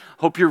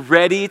Hope you're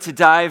ready to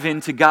dive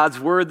into God's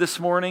Word this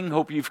morning.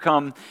 Hope you've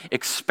come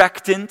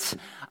expectant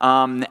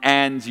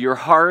and your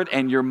heart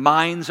and your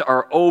minds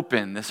are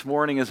open. This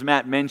morning, as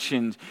Matt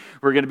mentioned,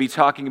 we're going to be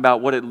talking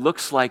about what it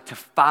looks like to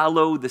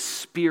follow the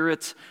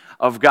Spirit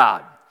of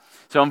God.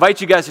 So I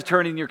invite you guys to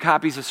turn in your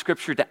copies of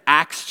Scripture to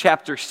Acts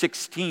chapter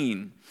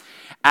 16.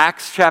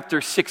 Acts chapter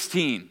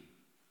 16.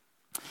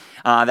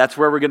 That's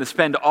where we're going to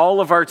spend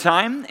all of our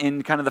time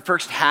in kind of the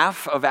first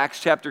half of Acts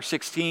chapter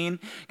 16.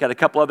 Got a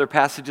couple other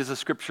passages of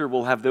Scripture.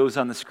 We'll have those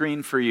on the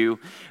screen for you,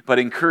 but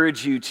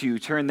encourage you to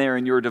turn there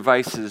in your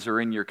devices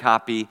or in your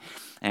copy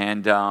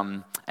and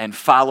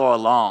follow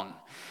along.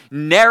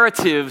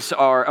 Narratives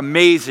are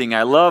amazing.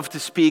 I love to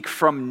speak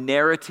from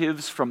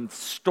narratives, from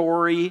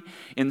story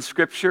in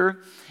Scripture,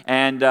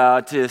 and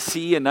to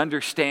see and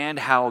understand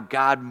how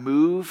God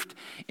moved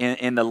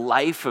in the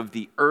life of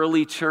the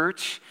early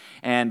church.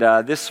 And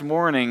this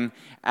morning,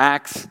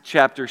 Acts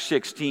chapter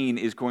 16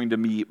 is going to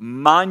be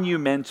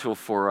monumental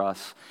for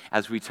us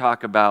as we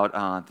talk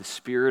about the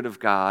Spirit of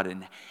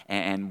God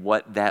and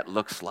what that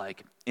looks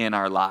like in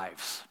our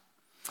lives.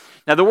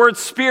 Now, the word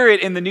Spirit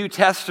in the New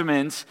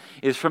Testament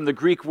is from the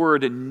Greek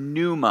word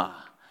pneuma,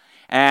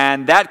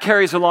 and that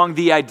carries along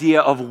the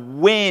idea of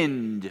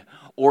wind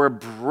or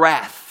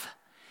breath.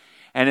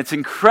 And it's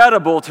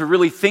incredible to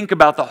really think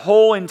about the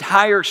whole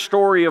entire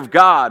story of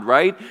God,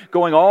 right?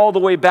 Going all the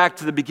way back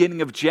to the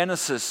beginning of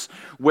Genesis,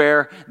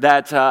 where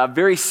that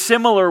very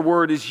similar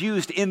word is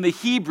used in the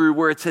Hebrew,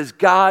 where it says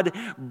God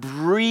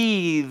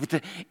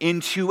breathed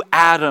into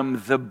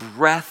Adam the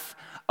breath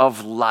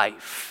of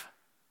life.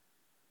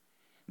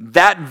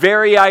 That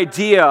very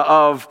idea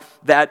of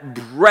that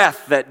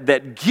breath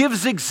that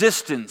gives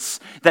existence,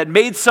 that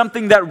made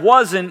something that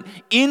wasn't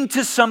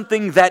into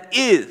something that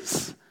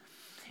is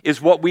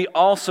what we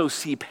also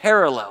see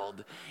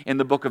paralleled in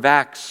the book of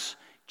Acts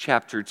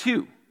chapter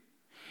 2.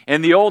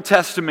 In the Old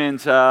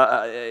Testament,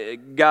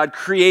 God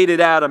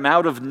created Adam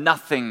out of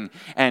nothing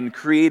and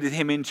created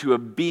him into a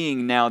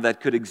being now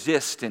that could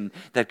exist and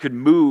that could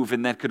move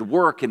and that could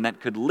work and that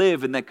could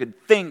live and that could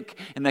think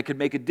and that could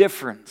make a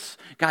difference.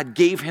 God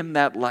gave him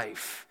that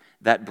life,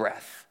 that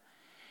breath.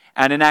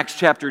 And in Acts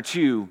chapter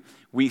 2,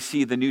 we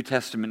see the New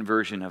Testament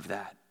version of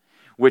that,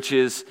 which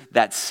is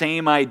that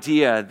same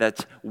idea,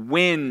 that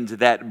wind,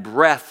 that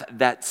breath,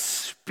 that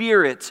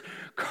Spirit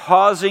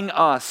causing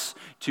us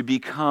to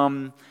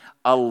become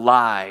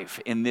alive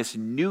in this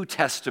New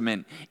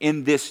Testament,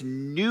 in this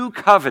new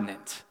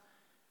covenant,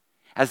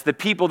 as the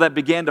people that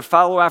began to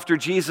follow after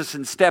Jesus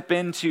and step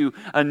into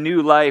a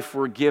new life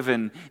were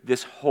given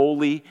this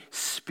Holy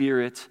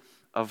Spirit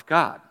of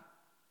God.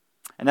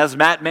 And as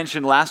Matt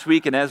mentioned last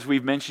week, and as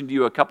we've mentioned to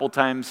you a couple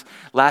times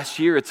last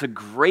year, it's a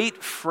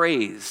great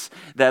phrase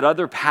that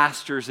other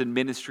pastors and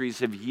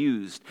ministries have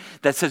used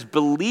that says,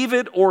 believe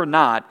it or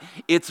not,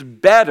 it's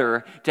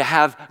better to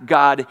have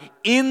God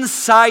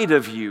inside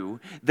of you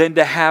than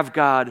to have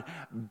God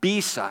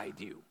beside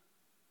you.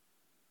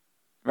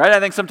 Right?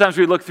 I think sometimes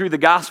we look through the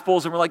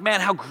Gospels and we're like,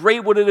 man, how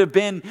great would it have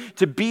been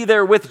to be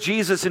there with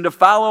Jesus and to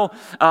follow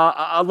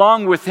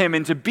along with him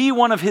and to be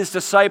one of his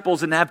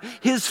disciples and have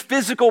his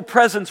physical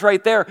presence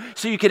right there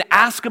so you could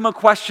ask him a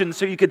question,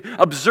 so you could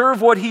observe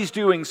what he's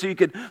doing, so you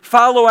could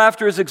follow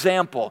after his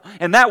example.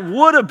 And that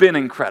would have been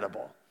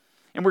incredible.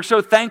 And we're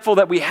so thankful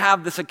that we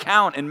have this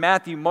account in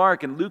Matthew,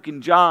 Mark, and Luke,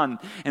 and John,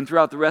 and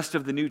throughout the rest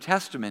of the New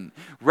Testament,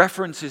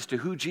 references to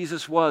who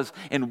Jesus was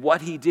and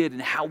what he did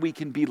and how we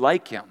can be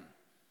like him.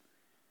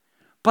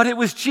 But it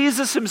was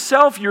Jesus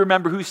himself, you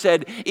remember, who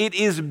said, it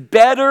is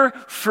better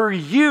for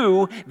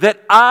you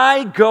that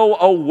I go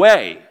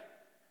away.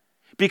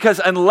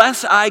 Because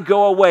unless I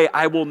go away,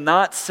 I will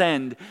not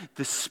send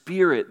the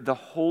Spirit, the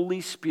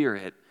Holy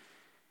Spirit,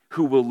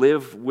 who will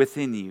live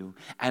within you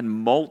and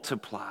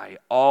multiply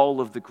all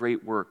of the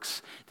great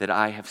works that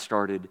I have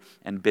started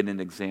and been an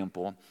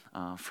example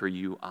for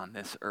you on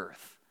this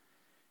earth.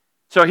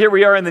 So here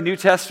we are in the New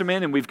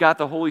Testament, and we've got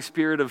the Holy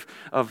Spirit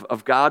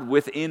of God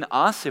within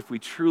us if we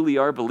truly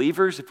are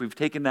believers, if we've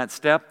taken that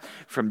step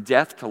from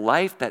death to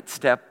life, that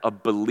step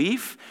of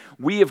belief.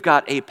 We have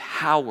got a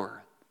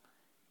power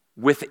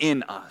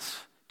within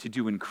us to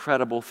do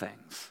incredible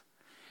things.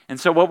 And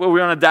so what we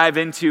want to dive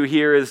into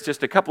here is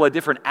just a couple of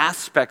different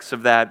aspects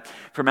of that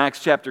from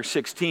Acts chapter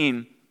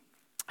 16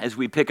 as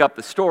we pick up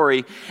the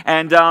story.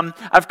 And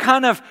I've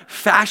kind of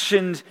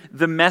fashioned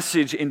the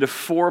message into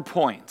 4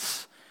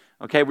 points.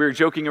 Okay, we were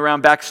joking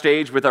around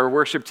backstage with our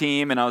worship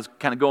team, and I was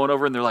kind of going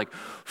over, and they're like,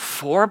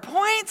 4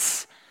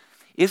 points?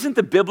 Isn't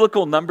the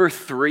biblical number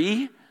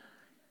 3?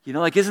 You know,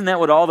 like, isn't that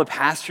what all the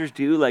pastors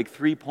do, like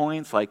 3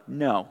 points? Like,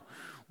 no,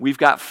 we've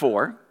got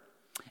 4.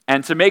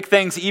 And to make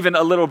things even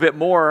a little bit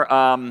more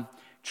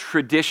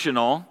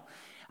traditional,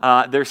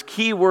 there's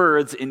key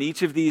words in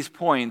each of these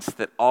points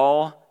that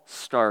all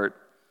start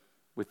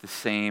with the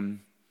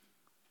same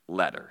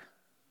letter.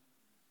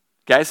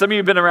 Okay, some of you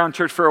have been around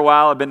church for a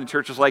while. I've been in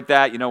churches like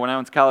that. You know, when I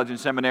went to college and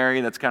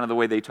seminary, that's kind of the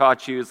way they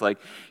taught you. It's like,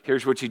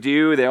 here's what you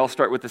do. They all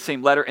start with the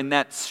same letter. And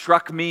that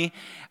struck me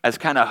as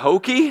kind of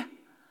hokey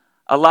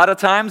a lot of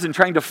times and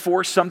trying to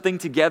force something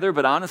together,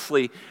 but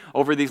honestly,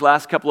 over these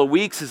last couple of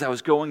weeks, as I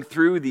was going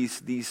through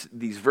these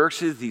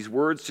verses, these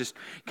words just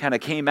kind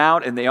of came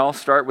out, and they all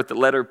start with the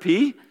letter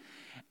P.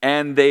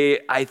 And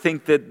I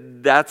think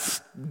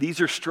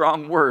these are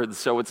strong words,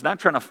 so it's not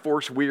trying to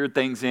force weird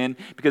things in,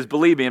 because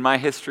believe me, in my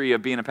history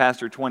of being a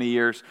pastor 20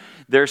 years,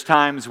 there's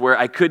times where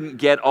I couldn't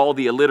get all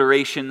the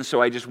alliteration,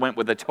 so I just went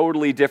with a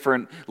totally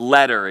different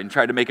letter and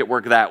tried to make it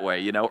work that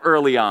way,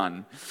 early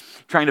on.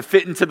 Trying to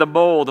fit into the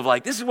mold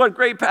of this is what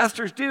great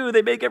pastors do,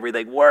 they make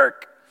everything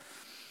work.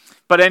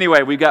 But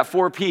anyway, we've got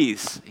 4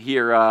 Ps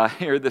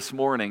here this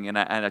morning, and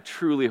I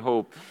truly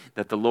hope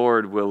that the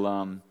Lord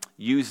will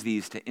use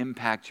these to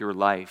impact your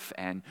life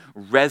and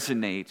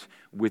resonate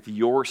with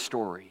your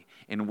story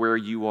and where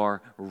you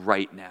are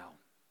right now.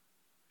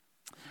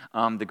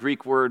 The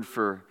Greek word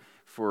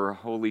for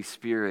Holy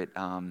Spirit,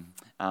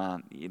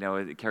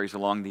 it carries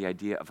along the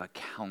idea of a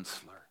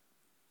counselor.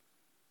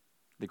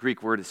 The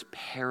Greek word is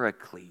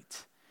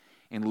paraclete,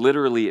 and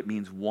literally it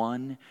means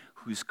one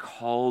who's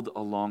called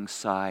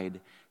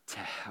alongside to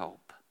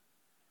help.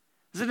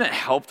 Doesn't it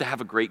help to have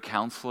a great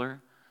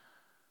counselor?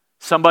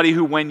 Somebody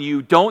who, when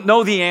you don't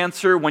know the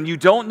answer, when you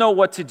don't know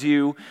what to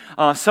do,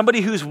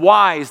 somebody who's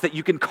wise that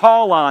you can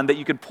call on, that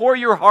you can pour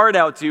your heart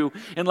out to,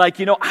 and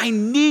I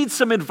need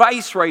some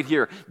advice right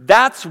here.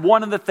 That's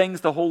one of the things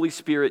the Holy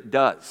Spirit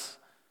does.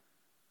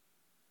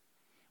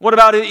 What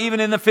about it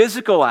even in the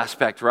physical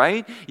aspect,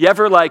 right? You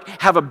ever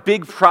have a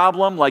big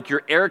problem, like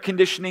your air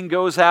conditioning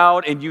goes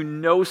out and you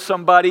know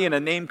somebody, and a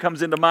name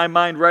comes into my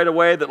mind right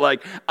away that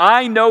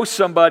I know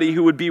somebody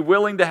who would be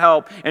willing to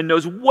help and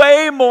knows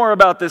way more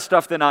about this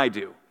stuff than I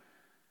do.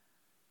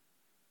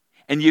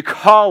 And you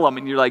call them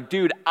and you're like,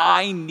 dude,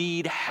 I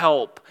need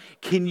help.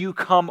 Can you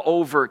come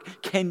over?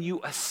 Can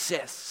you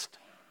assist?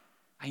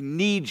 I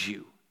need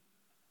you.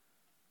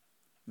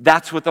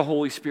 That's what the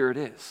Holy Spirit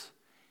is.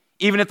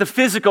 Even at the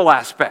physical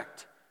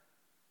aspect.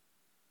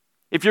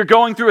 If you're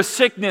going through a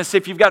sickness,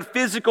 if you've got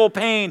physical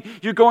pain,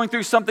 you're going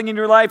through something in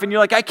your life and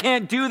you're like, I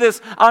can't do this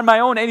on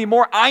my own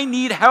anymore. I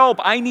need help.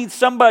 I need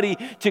somebody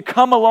to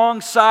come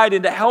alongside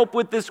and to help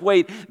with this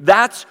weight.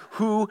 That's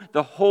who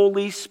the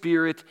Holy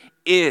Spirit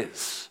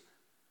is.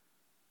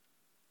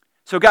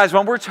 So guys,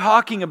 when we're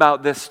talking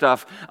about this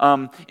stuff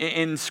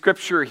in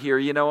Scripture here,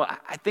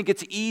 I think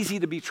it's easy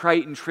to be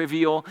trite and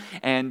trivial,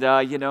 and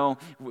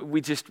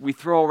we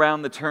throw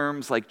around the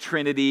terms like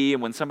Trinity,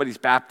 and when somebody's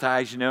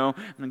baptized, I'm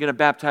going to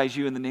baptize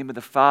you in the name of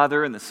the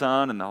Father and the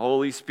Son and the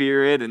Holy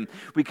Spirit, and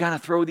we kind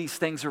of throw these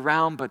things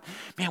around, but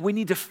man, we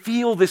need to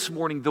feel this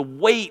morning the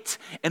weight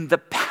and the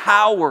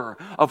power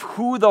of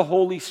who the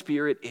Holy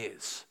Spirit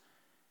is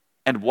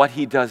and what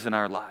He does in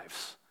our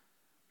lives.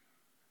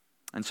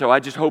 And so I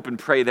just hope and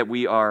pray that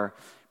we are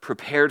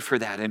prepared for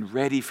that and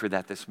ready for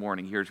that this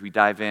morning here as we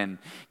dive in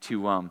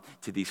to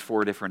these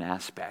 4 different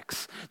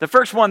aspects. The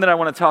first one that I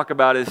want to talk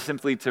about is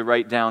simply to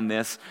write down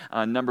this.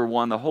 Number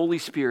 1, the Holy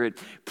Spirit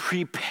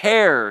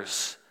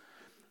prepares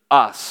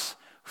us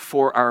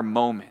for our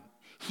moment.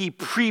 He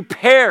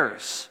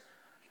prepares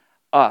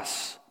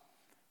us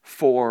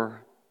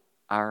for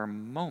our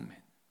moment.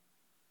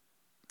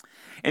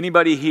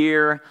 Anybody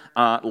here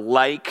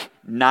like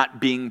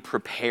not being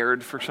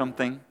prepared for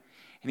something?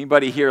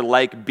 Anybody here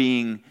like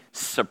being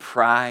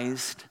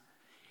surprised?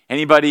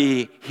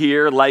 Anybody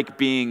here like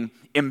being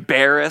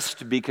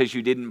embarrassed because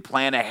you didn't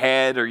plan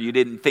ahead or you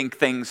didn't think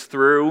things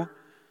through? Of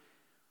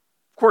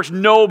course,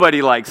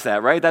 nobody likes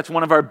that, right? That's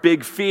one of our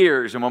big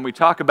fears. And when we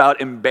talk about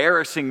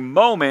embarrassing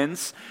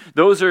moments,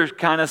 those are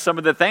kind of some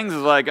of the things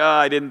like,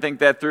 I didn't think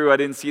that through, I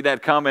didn't see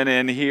that coming,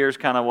 and here's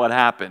kind of what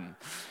happened.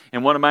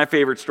 And one of my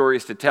favorite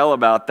stories to tell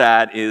about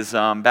that is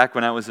back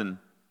when I was in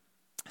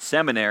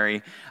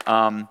seminary,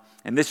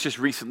 and this just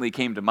recently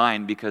came to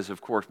mind because,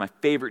 of course, my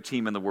favorite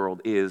team in the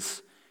world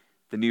is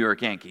the New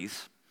York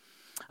Yankees.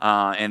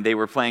 And they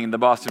were playing the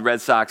Boston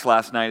Red Sox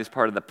last night as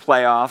part of the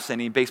playoffs.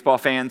 Any baseball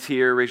fans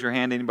here? Raise your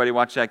hand. Anybody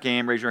watch that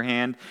game? Raise your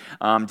hand.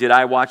 Did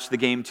I watch the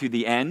game to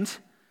the end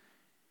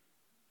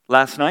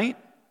last night?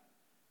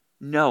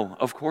 No,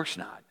 of course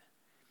not.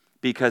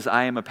 Because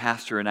I am a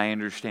pastor and I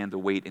understand the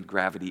weight and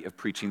gravity of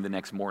preaching the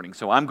next morning.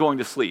 So I'm going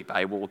to sleep.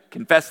 I will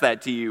confess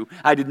that to you.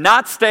 I did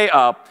not stay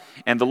up,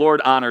 and the Lord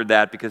honored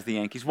that because the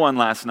Yankees won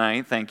last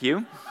night. Thank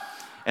you.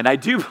 And I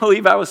do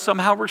believe I was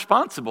somehow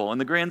responsible in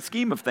the grand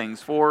scheme of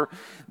things for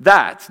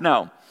that.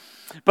 No.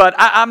 But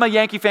I'm a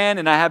Yankee fan,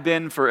 and I have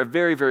been for a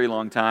very, very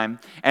long time.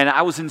 And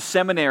I was in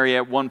seminary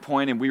at one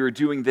point, and we were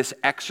doing this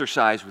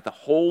exercise with the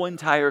whole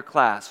entire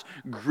class,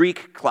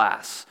 Greek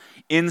class,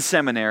 in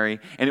seminary,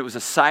 and it was a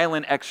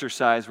silent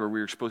exercise where we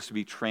were supposed to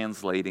be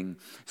translating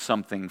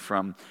something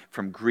from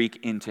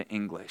Greek into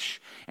English.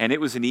 And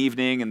it was an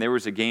evening, and there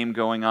was a game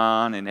going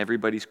on, and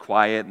everybody's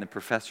quiet, and the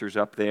professor's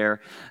up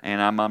there,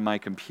 and I'm on my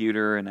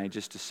computer, and I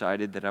just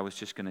decided that I was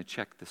just going to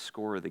check the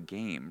score of the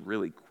game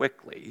really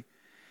quickly.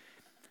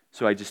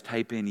 So I just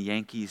type in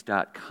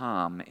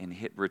Yankees.com and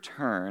hit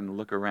return,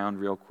 look around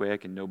real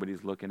quick, and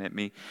nobody's looking at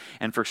me.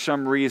 And for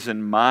some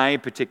reason, my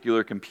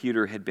particular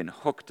computer had been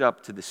hooked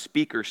up to the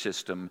speaker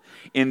system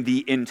in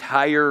the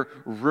entire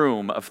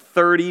room of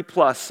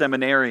 30-plus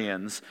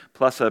seminarians,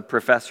 plus a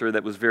professor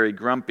that was very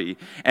grumpy.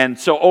 And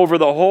so over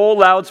the whole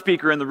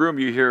loudspeaker in the room,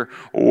 you hear,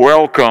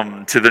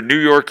 "Welcome to the New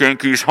York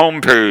Yankees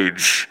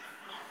homepage."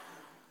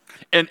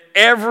 And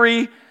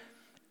every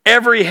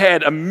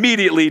head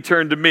immediately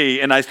turned to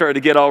me, and I started to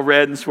get all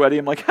red and sweaty.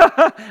 I'm like,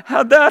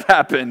 how'd that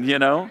happen,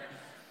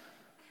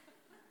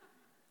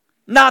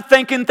 Not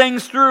thinking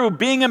things through,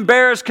 being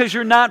embarrassed because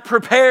you're not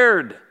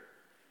prepared.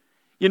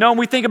 And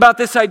we think about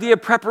this idea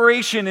of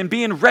preparation and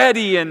being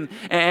ready and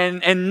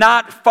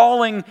not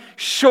falling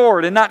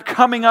short and not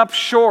coming up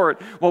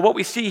short. Well, what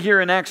we see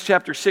here in Acts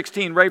chapter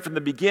 16, right from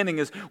the beginning,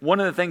 is one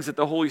of the things that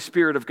the Holy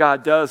Spirit of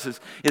God does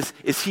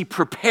is He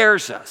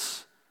prepares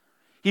us.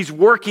 He's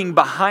working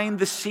behind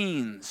the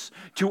scenes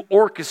to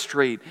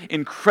orchestrate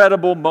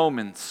incredible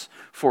moments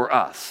for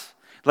us.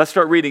 Let's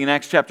start reading in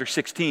Acts chapter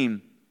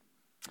 16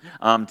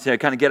 to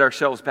kind of get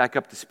ourselves back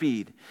up to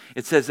speed.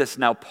 It says this,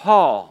 "Now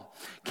Paul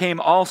came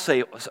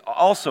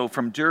also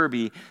from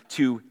Derbe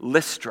to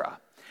Lystra.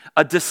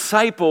 A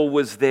disciple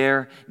was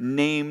there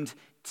named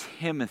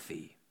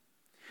Timothy,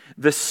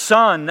 the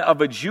son of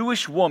a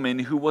Jewish woman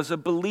who was a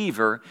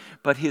believer,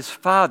 but his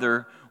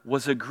father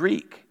was a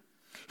Greek.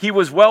 He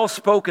was well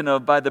spoken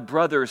of by the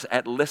brothers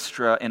at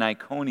Lystra and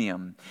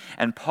Iconium,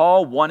 and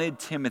Paul wanted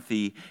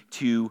Timothy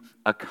to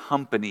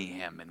accompany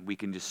him." And we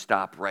can just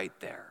stop right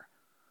there.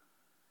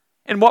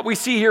 And what we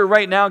see here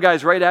right now,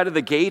 guys, right out of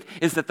the gate,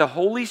 is that the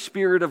Holy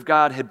Spirit of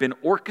God had been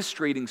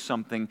orchestrating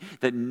something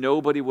that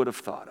nobody would have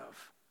thought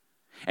of.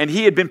 And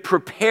He had been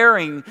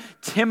preparing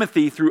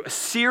Timothy through a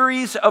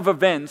series of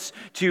events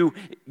to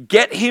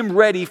get him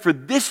ready for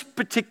this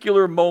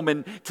particular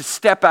moment to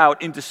step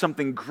out into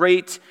something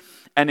great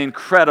and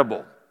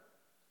incredible.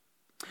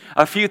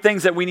 A few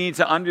things that we need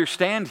to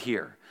understand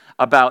here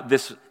about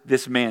this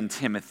man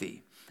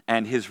Timothy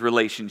and his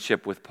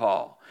relationship with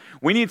Paul.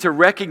 We need to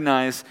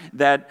recognize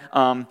that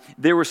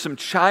there were some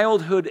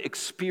childhood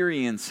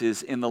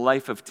experiences in the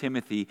life of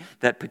Timothy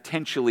that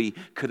potentially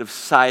could have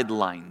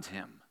sidelined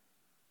him.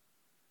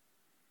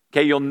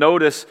 Okay, you'll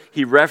notice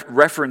he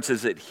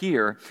references it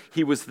here.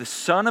 He was the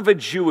son of a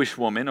Jewish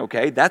woman.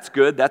 Okay, that's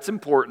good, that's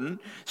important.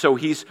 So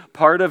he's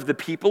part of the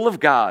people of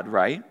God,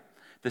 right?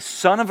 The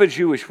son of a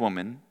Jewish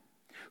woman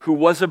who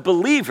was a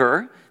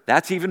believer.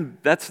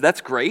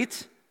 That's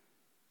great.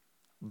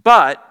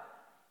 But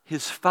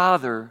his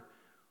father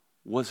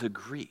was a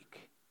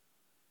Greek.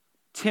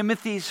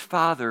 Timothy's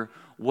father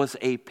was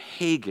a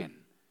pagan,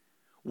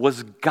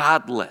 was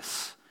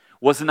godless,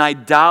 was an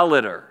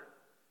idolater.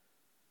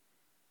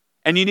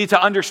 And you need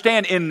to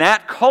understand, in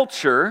that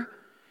culture,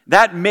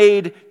 that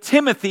made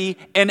Timothy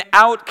an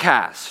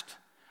outcast,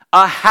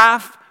 a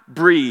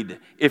half-breed,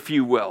 if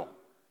you will.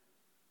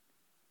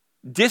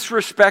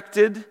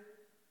 Disrespected,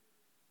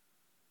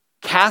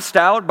 cast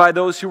out by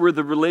those who were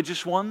the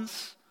religious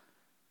ones,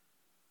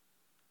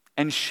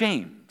 and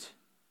shamed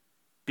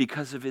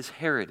because of his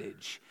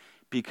heritage,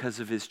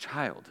 because of his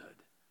childhood.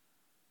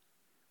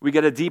 We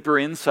get a deeper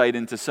insight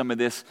into some of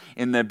this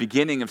in the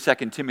beginning of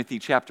 2 Timothy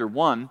chapter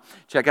 1.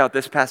 Check out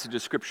this passage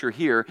of Scripture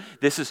here.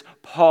 This is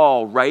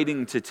Paul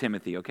writing to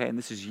Timothy, okay? And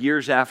this is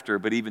years after,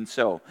 but even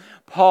so.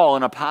 Paul,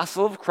 an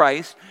apostle of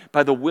Christ,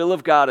 by the will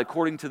of God,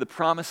 according to the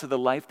promise of the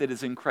life that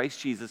is in Christ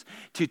Jesus,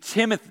 to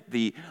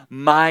Timothy,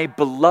 my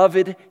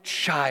beloved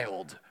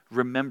child.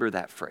 Remember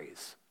that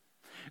phrase.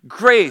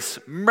 Grace,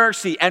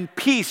 mercy, and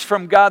peace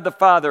from God the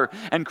Father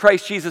and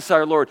Christ Jesus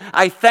our Lord.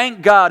 I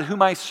thank God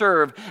whom I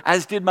serve,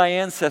 as did my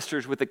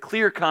ancestors, with a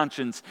clear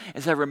conscience,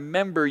 as I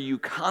remember you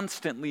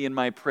constantly in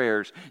my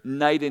prayers,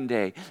 night and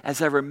day.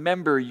 As I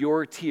remember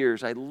your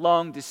tears, I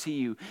long to see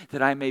you,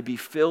 that I may be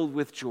filled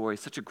with joy.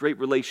 Such a great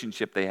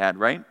relationship they had,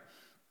 right?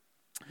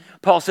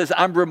 Paul says,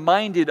 I'm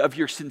reminded of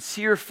your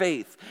sincere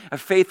faith, a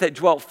faith that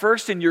dwelt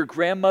first in your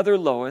grandmother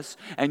Lois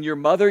and your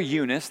mother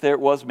Eunice, there it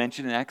was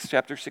mentioned in Acts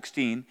chapter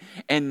 16,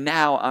 and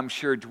now I'm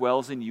sure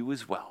dwells in you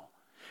as well.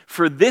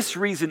 For this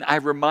reason, I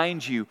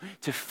remind you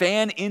to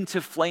fan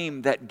into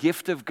flame that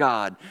gift of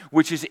God,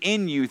 which is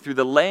in you through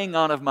the laying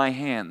on of my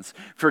hands.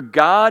 For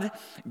God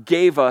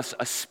gave us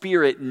a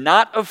spirit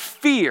not of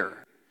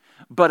fear,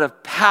 but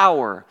of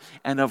power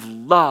and of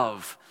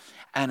love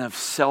and of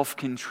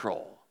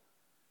self-control.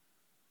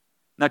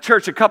 Now,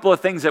 church, a couple of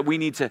things that we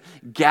need to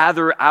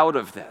gather out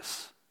of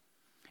this.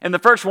 And the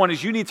first one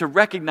is you need to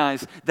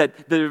recognize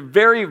that the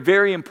very,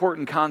 very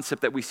important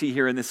concept that we see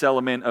here in this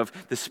element of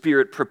the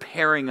Spirit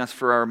preparing us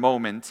for our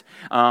moment,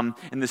 and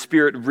the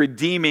Spirit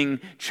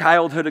redeeming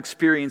childhood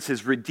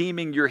experiences,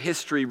 redeeming your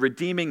history,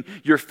 redeeming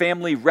your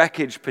family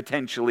wreckage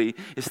potentially,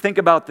 is think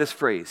about this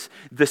phrase.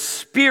 The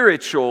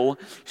spiritual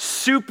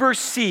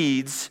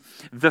supersedes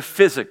the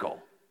physical.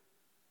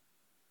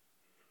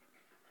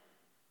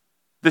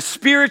 The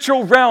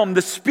spiritual realm,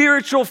 the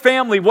spiritual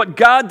family, what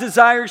God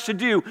desires to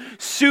do,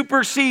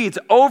 supersedes,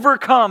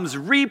 overcomes,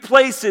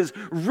 replaces,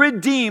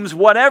 redeems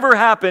whatever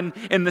happened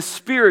in the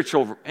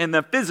spiritual, in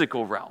the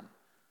physical realm.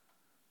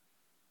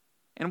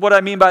 And what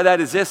I mean by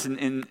that is this,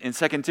 in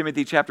 2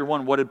 Timothy chapter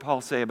 1, what did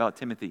Paul say about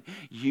Timothy?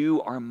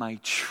 You are my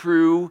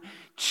true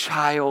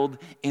child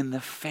in the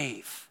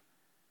faith.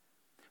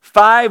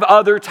 5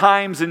 other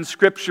times in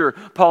Scripture,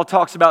 Paul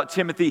talks about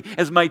Timothy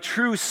as my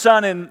true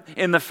son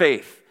in the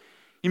faith.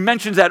 He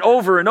mentions that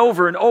over and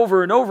over and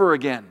over and over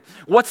again.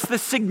 What's the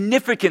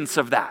significance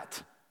of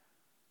that?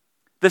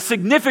 The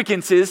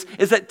significance is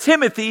that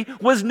Timothy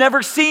was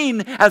never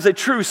seen as a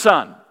true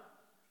son.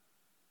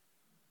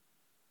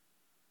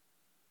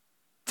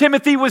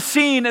 Timothy was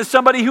seen as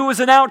somebody who was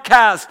an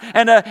outcast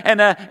and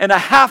a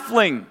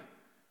halfling.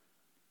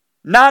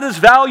 Not as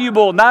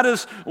valuable, not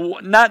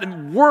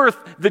worth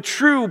the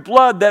true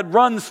blood that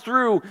runs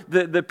through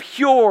the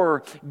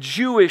pure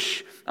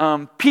Jewish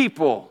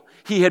people.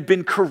 He had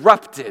been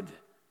corrupted.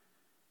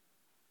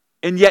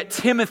 And yet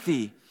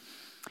Timothy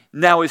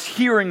now is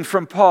hearing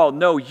from Paul,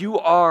 no, you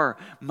are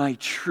my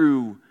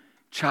true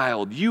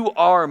child. You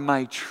are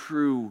my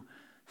true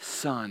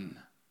son.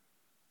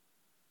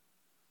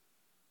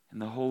 And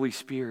the Holy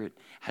Spirit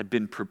had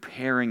been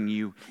preparing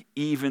you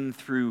even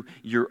through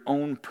your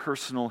own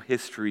personal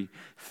history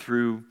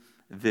through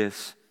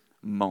this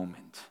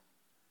moment.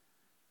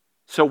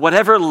 So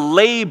whatever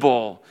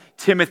label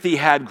Timothy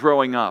had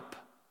growing up,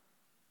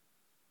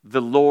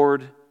 the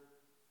Lord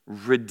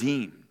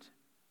redeemed.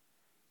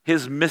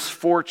 His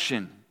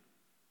misfortune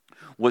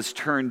was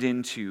turned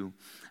into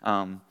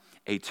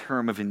a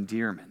term of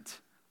endearment.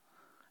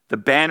 The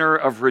banner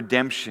of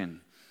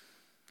redemption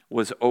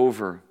was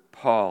over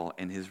Paul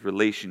and his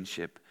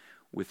relationship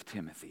with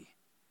Timothy.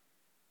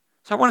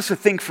 So I want us to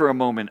think for a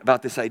moment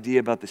about this idea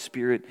about the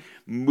Spirit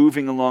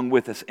moving along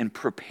with us and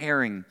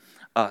preparing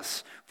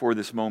us for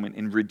this moment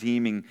in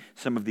redeeming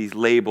some of these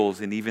labels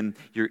and even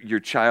your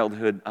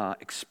childhood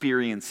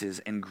experiences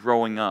and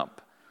growing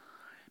up.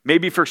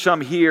 Maybe for some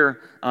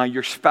here,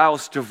 your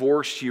spouse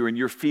divorced you and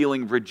you're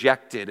feeling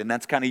rejected, and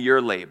that's kind of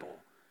your label.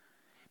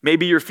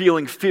 Maybe you're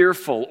feeling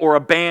fearful or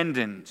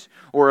abandoned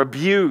or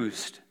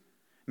abused,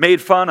 made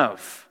fun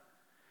of.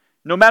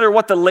 No matter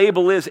what the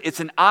label is, it's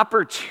an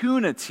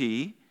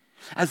opportunity.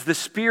 As the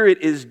Spirit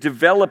is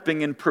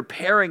developing and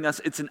preparing us,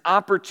 it's an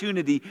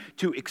opportunity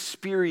to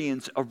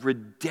experience a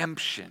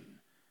redemption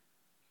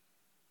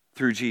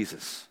through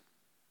Jesus.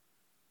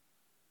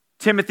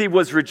 Timothy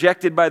was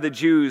rejected by the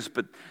Jews,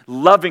 but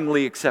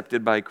lovingly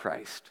accepted by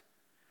Christ.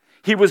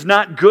 He was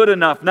not good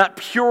enough, not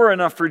pure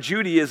enough for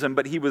Judaism,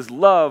 but he was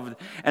loved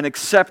and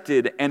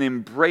accepted and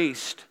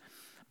embraced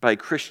by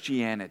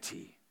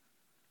Christianity.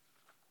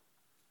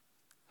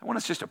 I want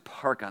us just to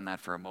park on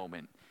that for a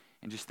moment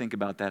and just think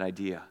about that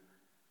idea.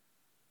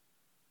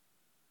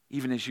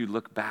 Even as you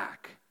look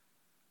back,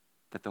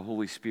 that the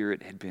Holy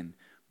Spirit had been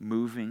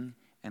moving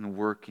and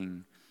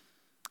working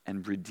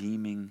and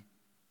redeeming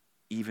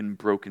even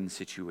broken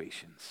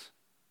situations.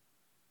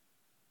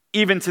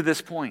 Even to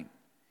this point,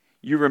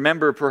 you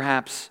remember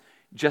perhaps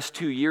just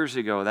 2 years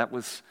ago, that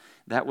was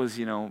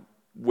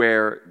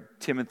where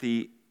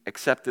Timothy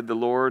accepted the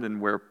Lord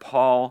and where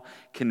Paul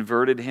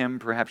converted him.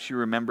 Perhaps you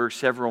remember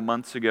several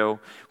months ago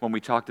when we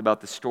talked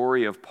about the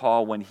story of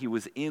Paul when he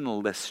was in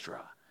Lystra.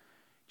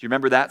 Do you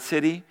remember that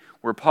city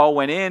where Paul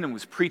went in and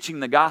was preaching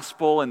the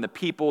gospel and the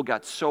people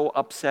got so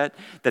upset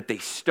that they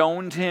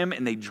stoned him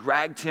and they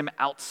dragged him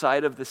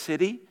outside of the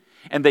city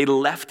and they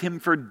left him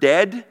for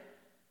dead?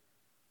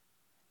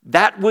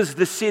 That was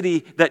the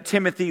city that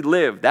Timothy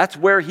lived. That's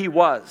where he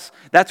was.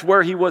 That's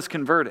where he was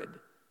converted.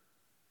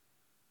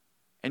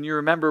 And you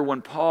remember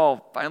when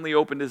Paul finally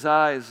opened his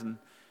eyes and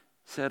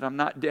said, I'm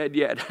not dead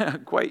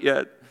yet, quite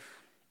yet.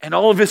 And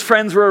all of his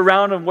friends were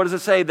around him. What does it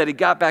say? That he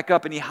got back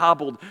up and he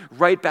hobbled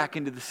right back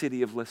into the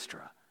city of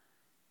Lystra.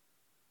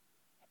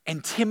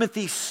 And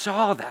Timothy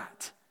saw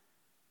that.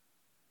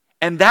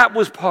 And that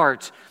was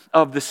part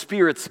of the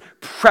Spirit's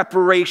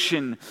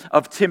preparation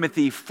of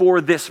Timothy for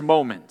this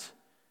moment.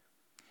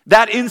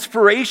 That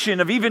inspiration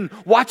of even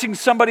watching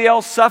somebody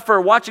else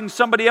suffer, watching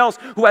somebody else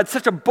who had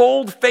such a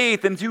bold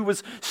faith and who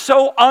was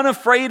so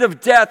unafraid of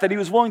death that he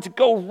was willing to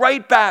go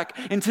right back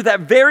into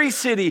that very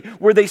city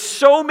where they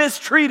so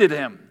mistreated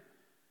him.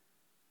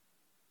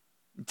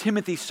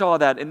 Timothy saw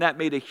that, and that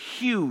made a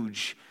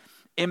huge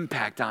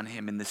impact on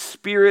him. And the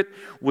Spirit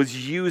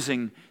was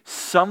using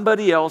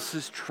somebody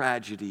else's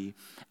tragedy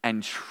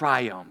and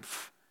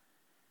triumph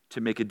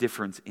to make a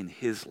difference in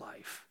his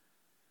life.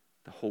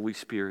 The Holy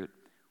Spirit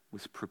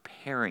was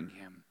preparing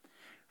him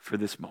for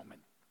this moment.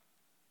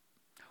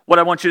 What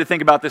I want you to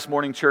think about this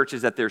morning, church,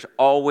 is that there's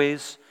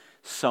always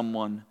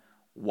someone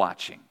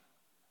watching.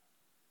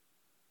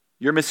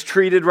 You're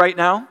mistreated right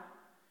now.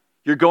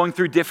 You're going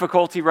through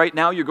difficulty right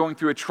now. You're going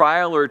through a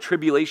trial or a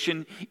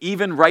tribulation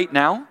even right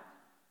now.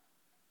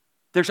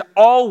 There's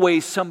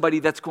always somebody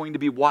that's going to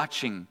be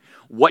watching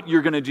what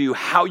you're going to do,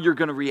 how you're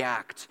going to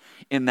react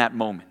in that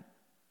moment.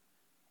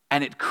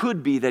 And it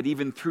could be that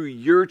even through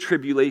your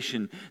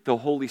tribulation, the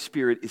Holy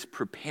Spirit is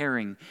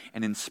preparing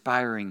and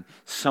inspiring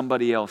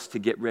somebody else to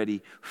get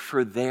ready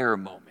for their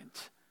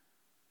moment.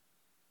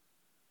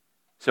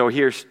 So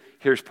here's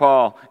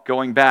Paul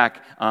going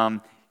back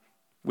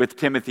with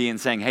Timothy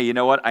and saying, hey, you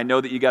know what? I know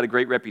that you got a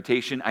great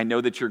reputation. I know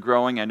that you're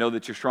growing. I know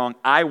that you're strong.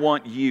 I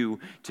want you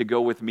to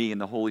go with me,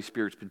 and the Holy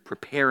Spirit's been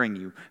preparing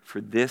you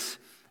for this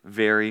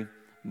very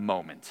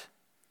moment.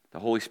 The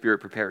Holy Spirit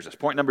prepares us.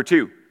 Point number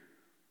 2.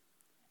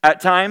 At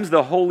times,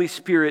 the Holy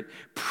Spirit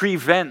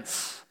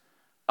prevents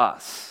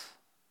us.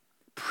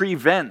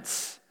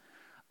 Prevents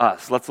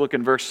us. Let's look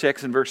in verse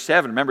 6 and verse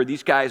 7. Remember,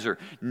 these guys are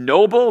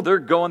noble. They're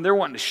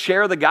wanting to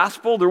share the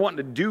gospel. They're wanting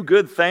to do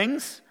good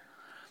things.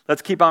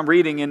 Let's keep on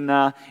reading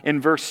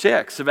in verse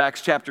 6 of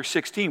Acts chapter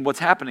 16. What's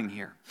happening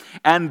here?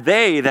 And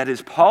they, that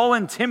is Paul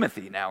and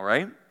Timothy now,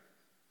 right?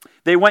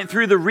 They went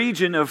through the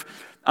region of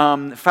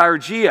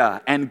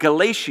Phrygia and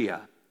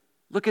Galatia.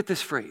 Look at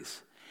this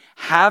phrase.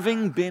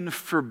 Having been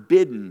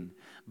forbidden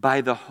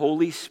by the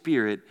Holy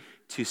Spirit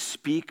to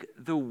speak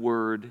the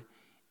word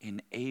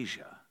in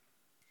Asia.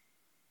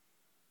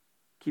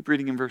 Keep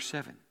reading in verse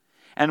 7.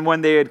 And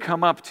when they had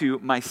come up to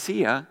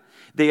Mysia,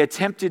 they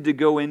attempted to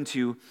go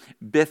into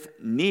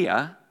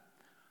Bithynia.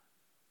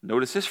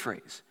 Notice this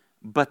phrase.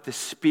 But the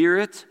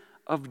Spirit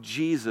of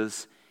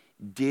Jesus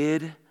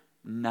did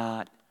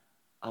not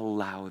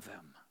allow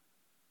them.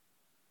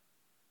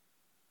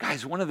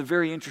 Guys, one of the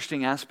very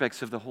interesting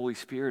aspects of the Holy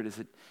Spirit is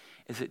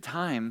at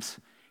times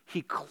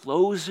He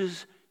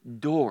closes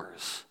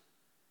doors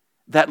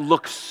that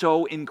look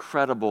so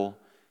incredible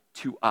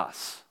to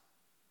us.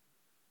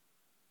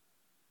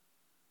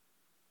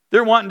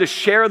 They're wanting to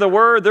share the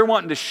word. They're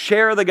wanting to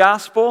share the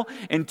gospel.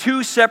 And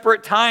 2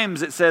 separate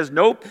times it says,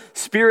 nope,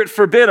 Spirit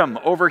forbid them.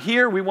 Over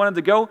here we wanted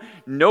to go.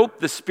 Nope,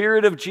 the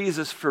Spirit of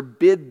Jesus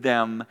forbid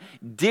them,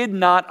 did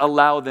not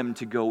allow them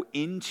to go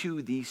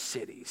into these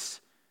cities,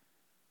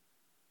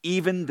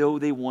 even though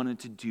they wanted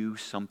to do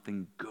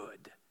something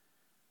good.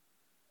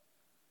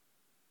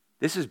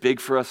 This is big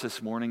for us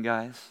this morning,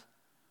 guys,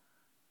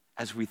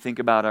 as we think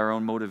about our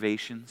own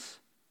motivations.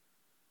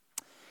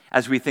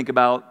 As we think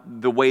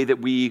about the way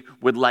that we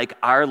would like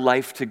our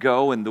life to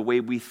go and the way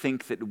we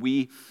think that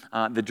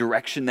the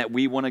direction that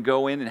we want to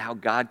go in and how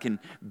God can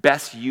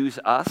best use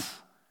us.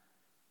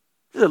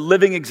 This is a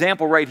living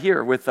example right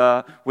here with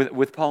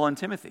Paul and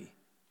Timothy.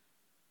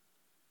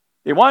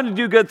 They wanted to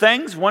do good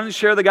things, wanted to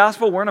share the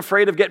gospel, weren't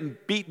afraid of getting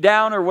beat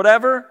down or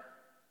whatever,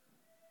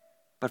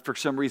 but for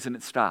some reason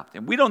it stopped.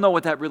 And we don't know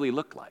what that really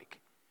looked like.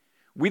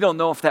 We don't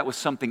know if that was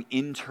something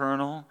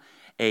internal,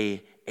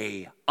 a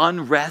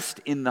unrest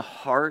in the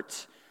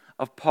heart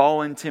of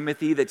Paul and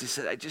Timothy that just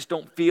said, I just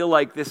don't feel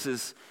like this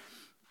is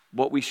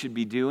what we should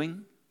be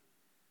doing.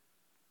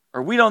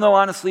 Or we don't know,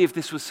 honestly, if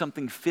this was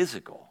something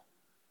physical.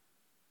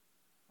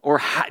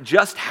 Or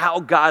just how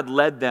God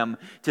led them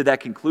to that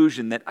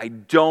conclusion that I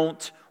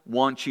don't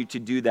want you to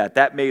do that.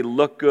 That may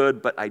look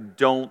good, but I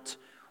don't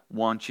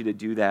want you to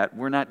do that.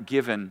 We're not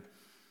given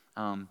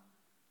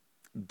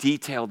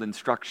detailed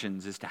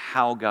instructions as to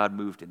how God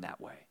moved in that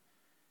way.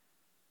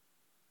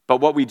 But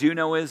what we do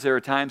know is there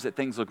are times that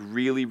things look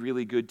really,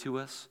 really good to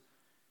us,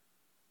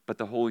 but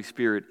the Holy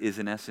Spirit is,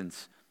 in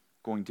essence,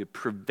 going to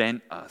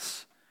prevent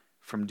us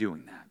from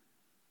doing that.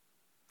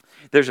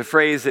 There's a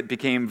phrase that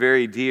became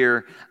very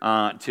dear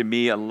to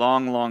me a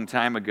long, long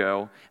time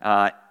ago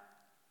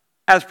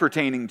as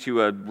pertaining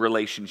to a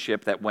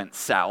relationship that went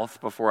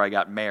south before I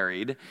got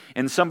married.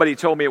 And somebody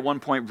told me at one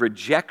point,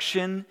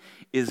 rejection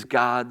is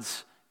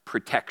God's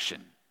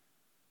protection.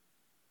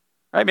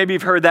 Right? Maybe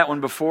you've heard that one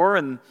before,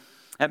 and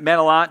that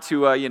meant a lot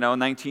to a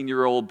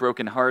 19-year-old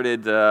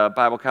broken-hearted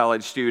Bible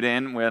college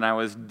student when I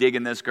was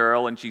digging this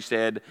girl, and she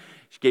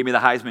gave me the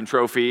Heisman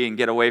Trophy and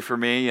get away from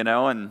me,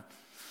 and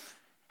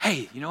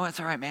hey, you know what? It's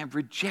all right, man.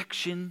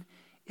 Rejection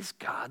is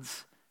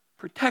God's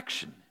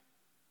protection.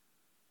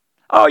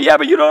 Oh, yeah,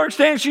 but you don't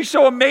understand. She's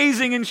so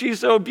amazing, and she's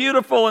so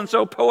beautiful, and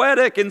so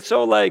poetic, and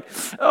so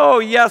oh,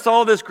 yes,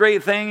 all this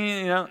great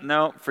thing.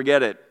 No,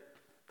 forget it.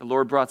 The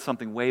Lord brought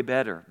something way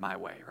better my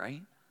way,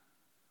 right?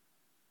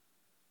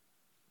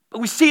 But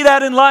we see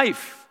that in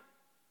life.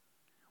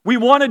 We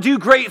want to do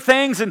great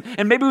things, and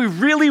maybe we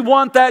really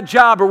want that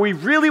job, or we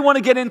really want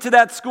to get into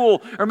that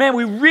school, or man,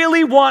 we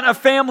really want a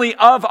family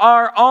of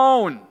our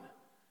own.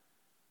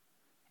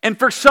 And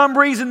for some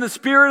reason, the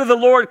Spirit of the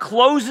Lord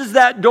closes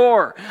that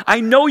door. I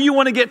know you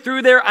want to get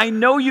through there. I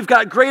know you've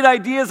got great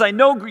ideas. I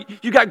know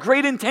you've got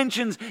great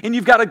intentions, and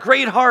you've got a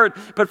great heart.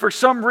 But for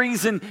some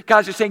reason,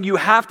 God's just saying, you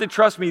have to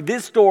trust me.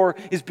 This door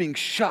is being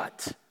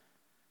shut.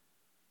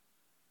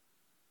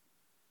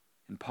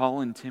 And Paul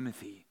and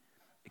Timothy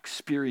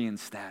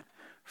experienced that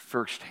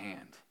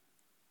firsthand.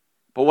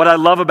 But what I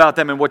love about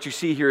them and what you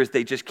see here is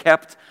they just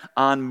kept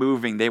on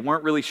moving. They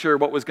weren't really sure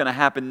what was going to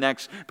happen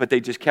next, but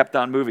they just kept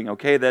on moving.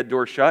 Okay, that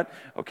door shut.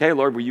 Okay,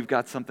 Lord, well, you've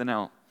got something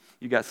else.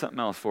 You got something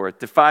else for it.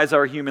 Defies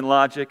our human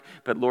logic,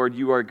 but Lord,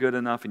 you are good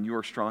enough and you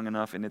are strong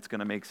enough, and it's going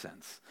to make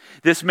sense.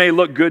 This may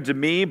look good to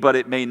me, but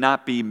it may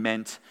not be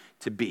meant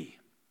to be.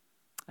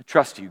 I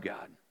trust you,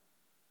 God.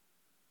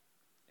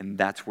 and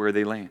that's where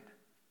they land.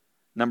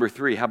 Number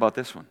 3, how about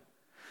this one?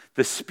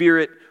 The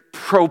Spirit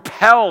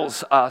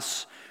propels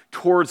us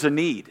towards a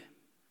need.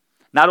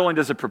 Not only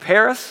does it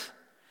prepare us,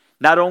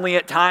 not only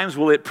at times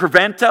will it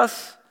prevent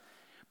us,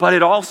 but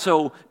it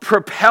also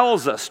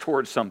propels us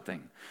towards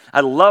something.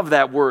 I love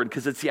that word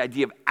because it's the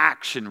idea of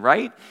action,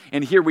 right?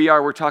 And here we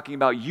are, we're talking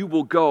about you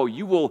will go,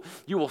 you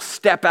will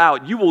step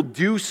out, you will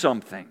do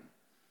something.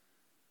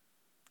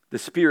 The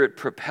Spirit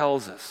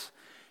propels us.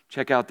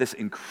 Check out this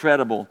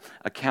incredible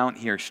account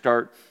here.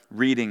 Start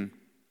reading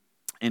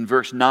in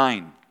verse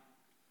 9.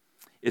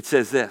 It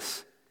says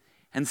this,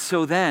 "And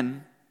so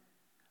then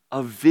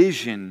a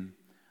vision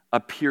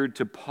appeared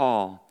to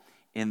Paul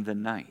in the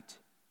night.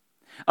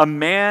 A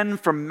man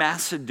from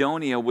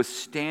Macedonia was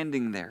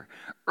standing there,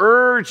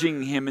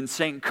 urging him and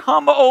saying,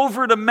 'Come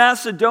over to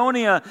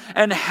Macedonia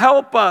and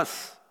help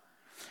us.'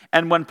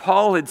 And when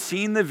Paul had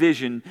seen the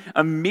vision,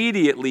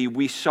 immediately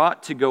we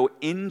sought to go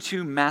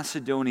into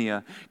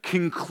Macedonia,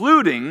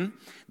 concluding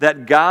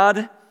that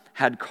God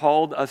had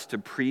called us to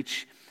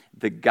preach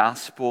the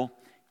gospel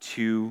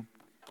to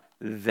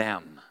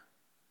them."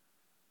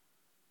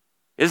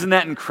 Isn't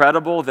that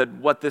incredible that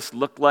what this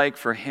looked like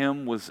for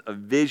him was a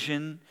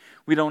vision?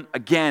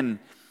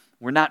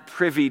 We're not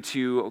privy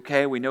to,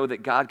 okay, we know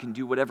that God can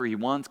do whatever he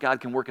wants.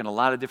 God can work in a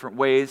lot of different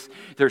ways.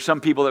 There are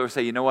some people that will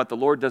say, you know what, the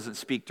Lord doesn't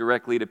speak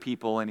directly to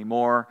people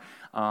anymore.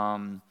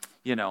 I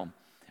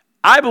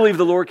believe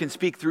the Lord can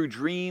speak through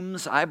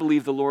dreams. I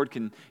believe the Lord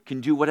can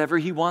do whatever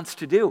he wants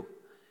to do.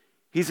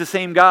 He's the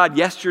same God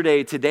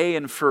yesterday, today,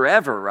 and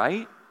forever,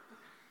 right?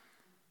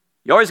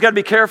 You always got to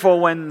be careful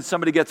when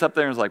somebody gets up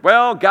there and is like,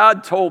 well,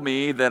 God told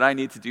me that I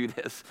need to do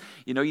this.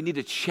 You need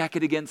to check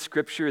it against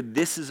Scripture.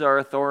 This is our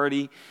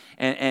authority,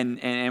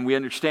 and we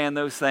understand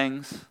those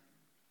things.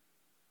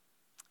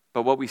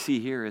 But what we see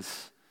here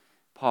is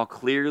Paul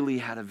clearly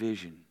had a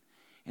vision,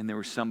 and there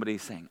was somebody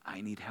saying,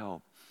 I need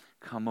help.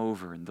 Come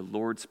over. And the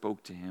Lord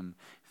spoke to him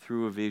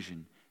through a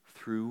vision,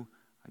 through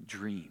a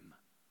dream.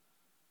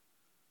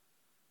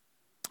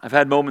 I've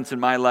had moments in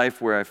my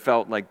life where I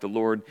felt like the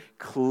Lord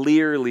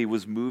clearly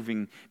was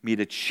moving me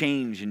to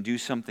change and do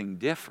something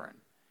different.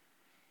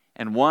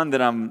 And one that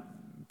I'm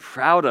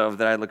proud of,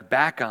 that I look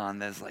back on,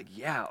 that's like,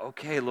 yeah,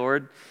 okay,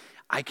 Lord,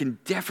 I can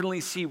definitely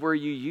see where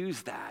you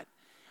use that.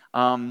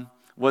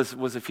 Was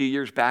a few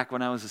years back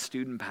when I was a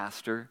student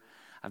pastor.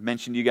 I've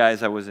mentioned to you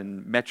guys I was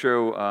in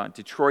Metro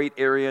Detroit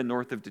area,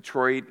 north of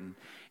Detroit,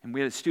 and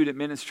we had a student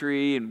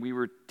ministry, and we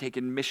were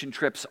taking mission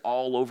trips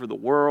all over the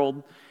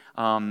world.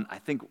 I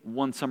think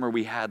one summer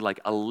we had like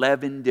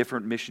 11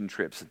 different mission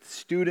trips at the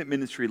student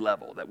ministry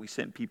level that we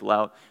sent people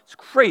out. It's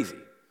crazy.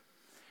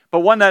 But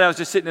one night I was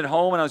just sitting at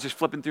home and I was just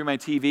flipping through my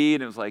TV,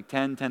 and it was like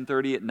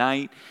 10:30 at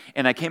night,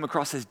 and I came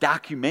across this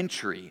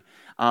documentary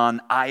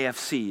on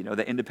IFC,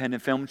 the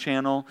independent film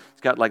channel.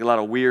 It's got like a lot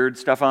of weird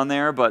stuff on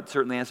there, but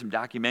certainly has some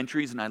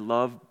documentaries, and I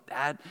love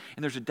that.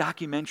 And there's a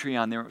documentary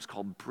on there. It was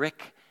called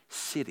Brick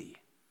City.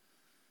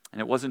 And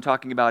it wasn't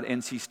talking about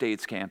NC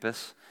State's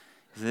campus.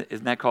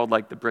 Isn't that called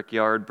like the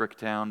Brickyard,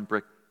 Bricktown,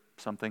 Brick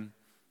something?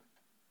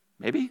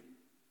 Maybe?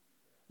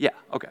 Yeah,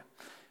 okay.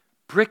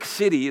 Brick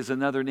City is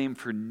another name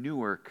for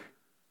Newark,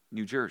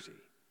 New Jersey.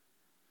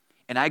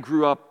 And I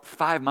grew up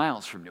 5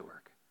 miles from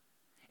Newark.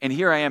 And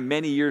here I am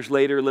many years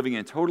later living in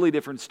a totally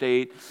different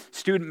state,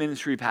 student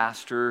ministry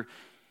pastor,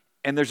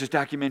 and there's this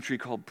documentary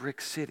called Brick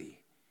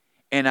City.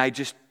 And I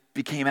just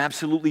became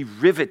absolutely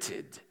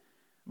riveted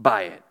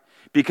by it,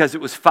 because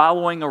it was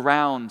following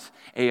around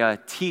a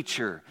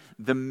teacher,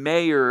 the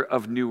mayor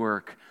of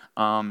Newark,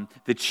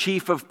 the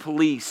chief of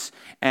police,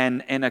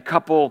 and a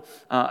couple,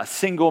 a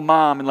single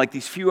mom, and like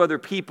these few other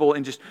people,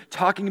 and just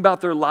talking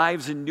about their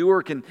lives in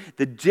Newark and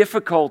the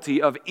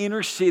difficulty of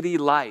inner city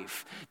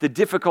life, the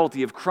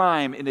difficulty of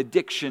crime and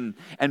addiction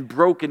and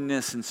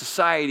brokenness in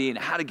society and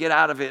how to get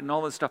out of it and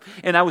all this stuff.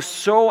 And I was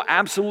so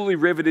absolutely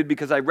riveted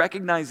because I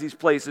recognized these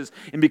places,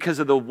 and because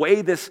of the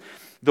way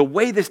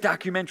this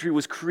documentary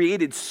was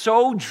created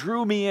so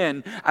drew me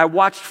in. I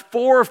watched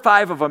 4 or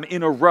 5 of them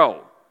in a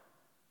row.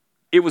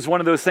 It was one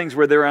of those things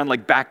where they're on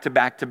like back to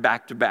back to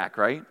back to back,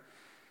 right?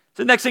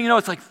 So next thing you know,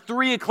 it's like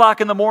 3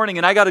 o'clock in the morning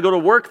and I got to go to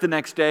work the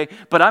next day,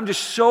 but I'm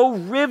just so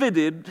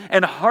riveted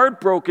and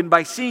heartbroken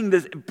by seeing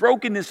this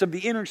brokenness of the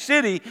inner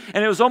city.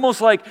 And it was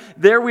almost like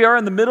there we are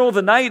in the middle of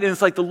the night, and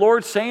it's like the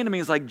Lord saying to me,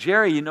 it's like,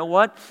 Jerry, you know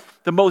what?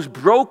 The most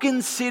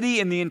broken city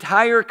in the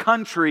entire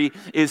country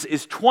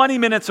is 20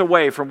 minutes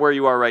away from where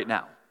you are right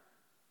now.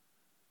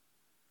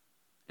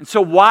 And so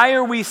why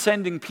are we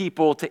sending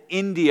people to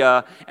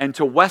India and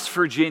to West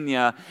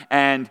Virginia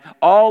and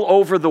all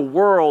over the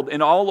world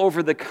and all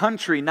over the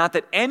country? Not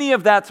that any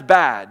of that's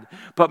bad,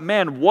 but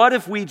man, what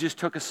if we just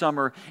took a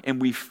summer and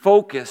we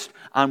focused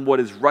on what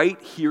is right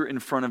here in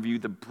front of you,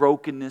 the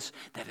brokenness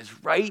that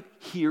is right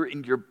here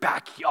in your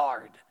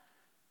backyard?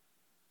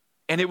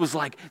 And it was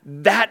like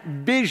that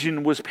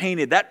vision was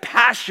painted, that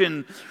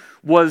passion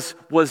was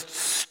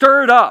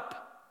stirred up.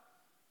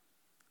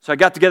 So I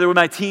got together with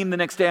my team the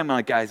next day. I'm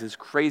like, guys, it's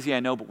crazy,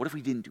 I know, but what if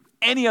we didn't do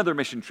any other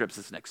mission trips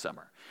this next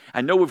summer?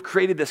 I know we've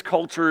created this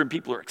culture and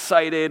people are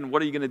excited, and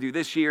what are you going to do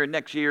this year and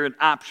next year and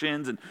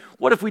options, and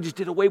what if we just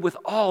did away with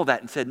all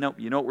that and said, no,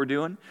 you know what we're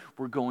doing?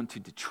 We're going to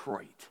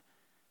Detroit.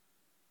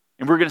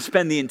 And we're going to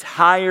spend the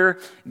entire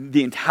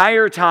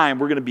time,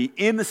 we're going to be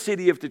in the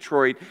city of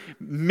Detroit,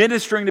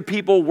 ministering to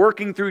people,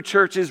 working through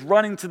churches,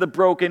 running to the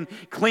broken,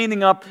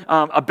 cleaning up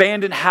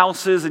abandoned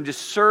houses, and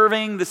just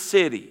serving the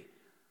city.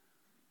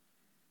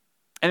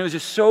 And it was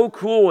just so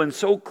cool and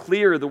so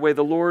clear the way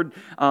the Lord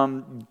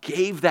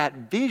gave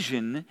that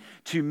vision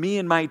to me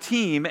and my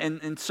team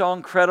and saw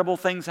incredible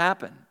things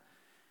happen.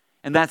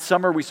 And that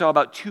summer we saw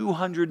about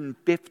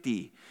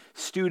 250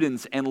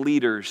 students and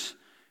leaders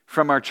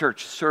from our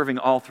church serving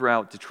all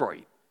throughout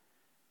Detroit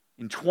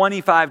in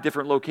 25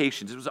 different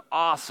locations. It was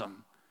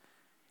awesome.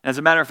 As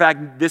a matter of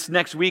fact, this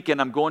next weekend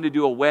I'm going to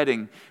do a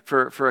wedding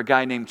for a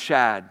guy named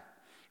Chad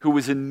who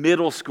was in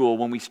middle school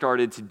when we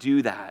started to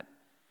do that.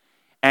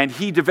 And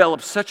he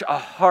developed such a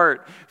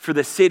heart for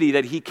the city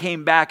that he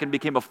came back and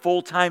became a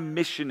full-time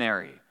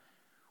missionary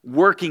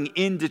working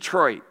in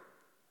Detroit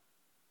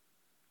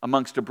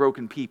amongst a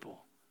broken people.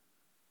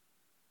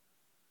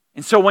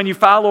 And so when you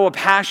follow a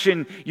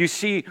passion, you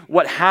see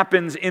what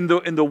happens in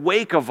the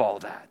wake of all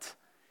that.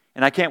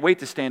 And I can't wait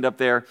to stand up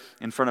there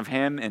in front of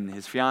him and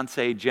his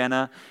fiancée,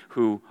 Jenna,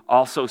 who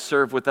also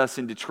served with us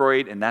in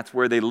Detroit, and that's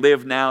where they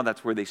live now,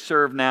 that's where they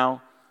serve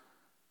now,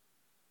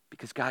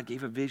 because God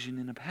gave a vision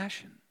and a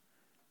passion.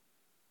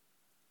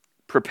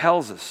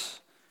 Propels us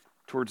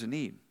towards a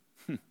need.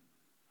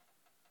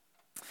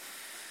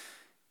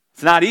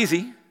 It's not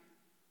easy,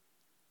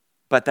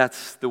 but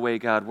that's the way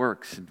God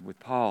works. And with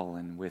Paul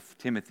and with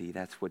Timothy,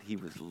 that's what he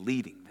was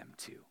leading them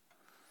to.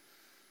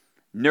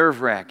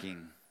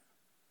 Nerve-wracking,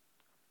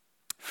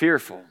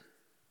 fearful,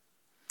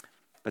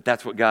 but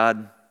that's what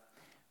God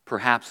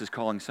perhaps is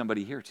calling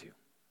somebody here to.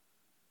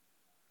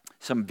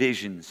 Some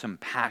vision, some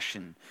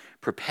passion,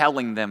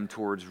 propelling them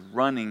towards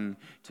running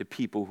to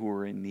people who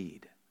are in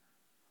need.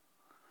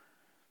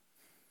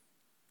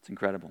 It's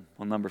incredible.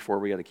 Well, number 4,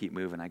 we got to keep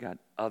moving. I got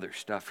other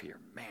stuff here,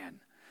 man,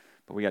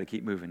 but we got to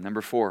keep moving.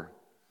 Number 4,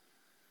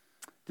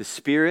 the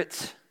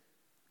Spirit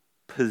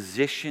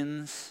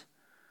positions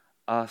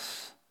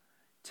us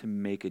to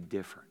make a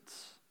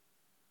difference.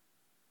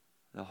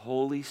 The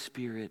Holy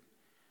Spirit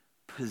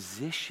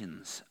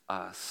positions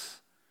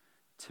us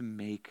to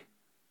make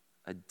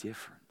a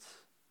difference.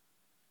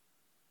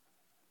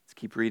 Let's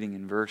keep reading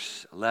in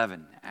verse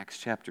 11, Acts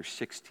chapter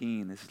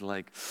 16. This is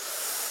like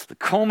the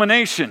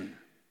culmination.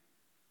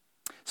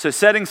 So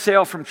setting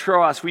sail from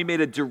Troas, we made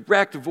a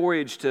direct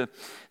voyage to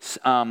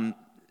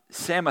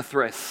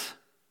Samothrace.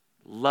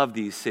 Love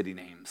these city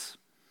names.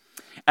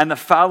 And the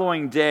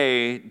following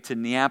day to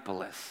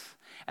Neapolis.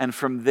 And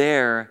from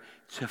there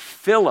to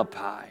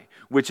Philippi,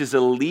 which is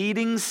a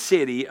leading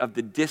city of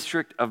the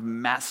district of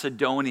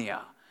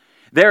Macedonia.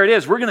 There it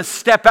is. We're going to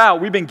step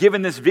out. We've been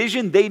given this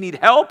vision. They need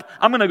help.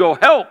 I'm going to go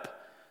help.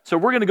 So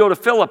we're going to go to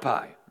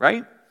Philippi,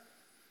 right?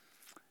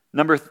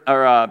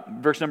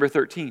 Verse number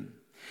 13.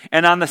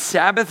 And on the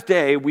Sabbath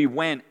day, we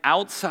went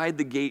outside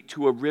the gate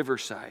to a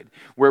riverside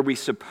where we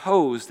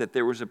supposed that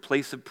there was a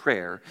place of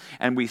prayer,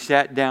 and we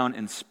sat down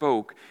and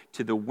spoke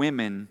to the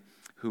women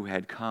who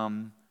had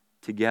come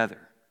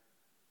together.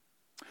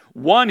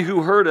 One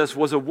who heard us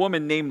was a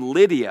woman named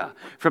Lydia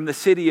from the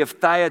city of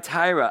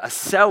Thyatira, a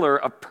seller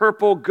of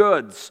purple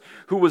goods,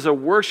 who was a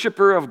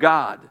worshiper of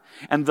God.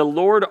 And the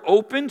Lord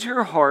opened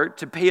her heart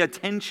to pay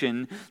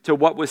attention to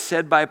what was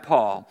said by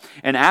Paul.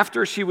 And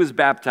after she was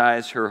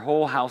baptized, her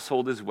whole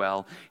household as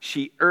well,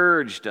 she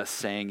urged us,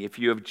 saying, "If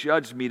you have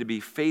judged me to be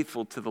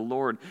faithful to the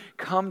Lord,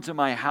 come to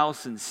my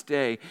house and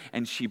stay."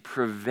 And she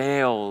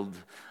prevailed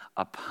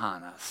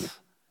upon us.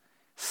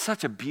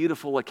 Such a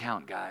beautiful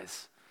account,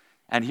 guys.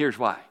 And here's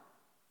why.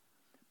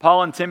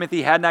 Paul and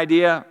Timothy had an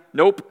idea.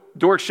 Nope,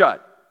 door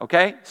shut.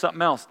 Okay,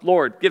 something else.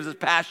 Lord gives us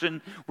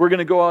passion. We're going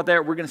to go out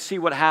there. We're going to see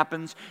what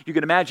happens. You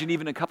can imagine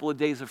even a couple of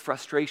days of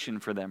frustration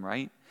for them,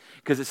 right?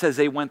 Because it says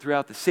they went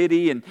throughout the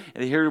city, and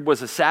here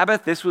was a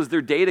Sabbath. This was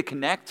their day to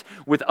connect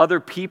with other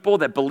people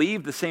that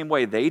believed the same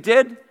way they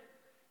did.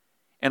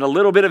 And a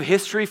little bit of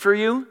history for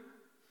you.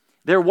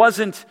 There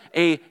wasn't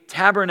a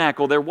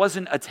tabernacle. There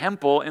wasn't a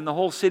temple in the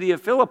whole city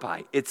of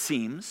Philippi, it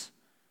seems.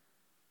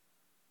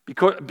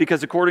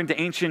 Because according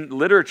to ancient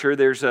literature,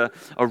 there's a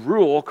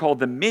rule called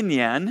the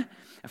minyan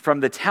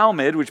from the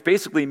Talmud, which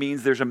basically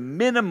means there's a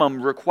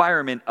minimum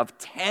requirement of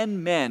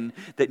 10 men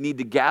that need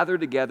to gather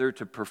together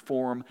to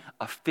perform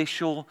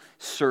official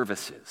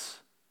services.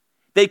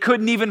 They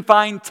couldn't even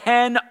find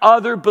 10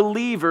 other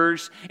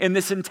believers in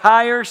this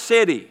entire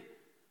city.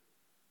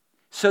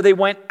 So they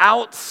went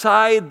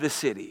outside the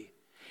city,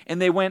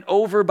 and they went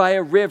over by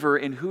a river,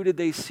 and who did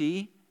they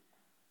see?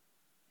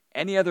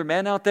 Any other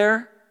men out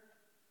there?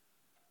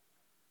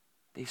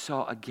 They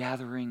saw a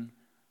gathering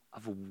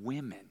of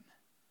women.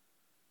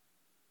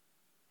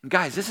 And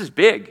guys, this is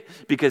big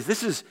because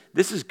this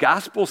is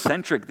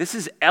gospel-centric. This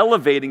is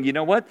elevating. You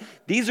know what?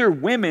 These are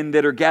women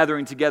that are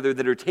gathering together,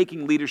 that are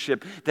taking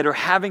leadership, that are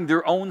having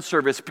their own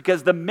service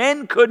because the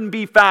men couldn't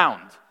be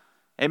found.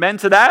 Amen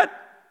to that?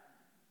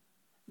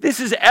 This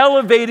is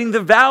elevating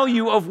the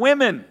value of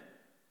women.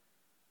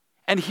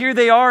 And here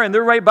they are, and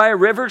they're right by a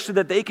river so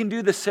that they can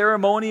do the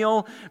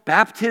ceremonial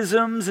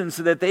baptisms and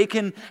so that they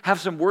can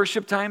have some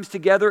worship times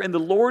together. And the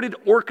Lord had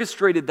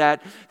orchestrated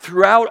that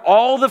throughout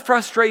all the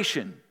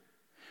frustration.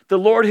 The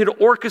Lord had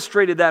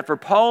orchestrated that for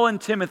Paul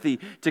and Timothy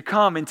to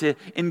come and to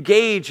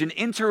engage and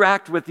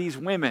interact with these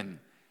women.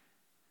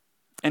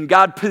 And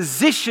God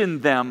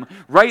positioned them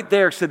right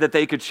there so that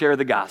they could share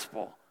the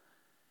gospel.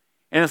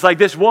 And it's like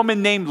this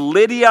woman named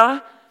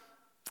Lydia.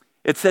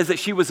 It says that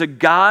she was a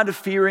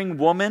God-fearing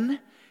woman.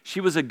 She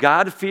was a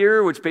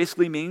God-fearer, which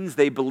basically means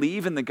they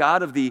believe in the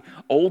God of the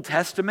Old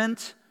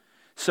Testament.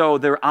 So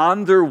they're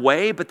on their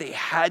way, but they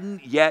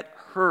hadn't yet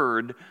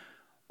heard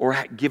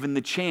or given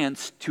the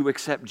chance to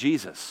accept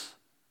Jesus.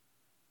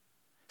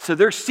 So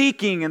they're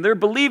seeking and they're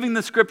believing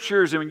the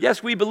scriptures. And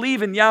yes, we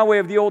believe in Yahweh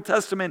of the Old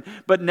Testament,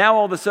 but now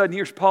all of a sudden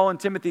here's Paul and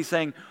Timothy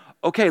saying,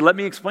 okay, let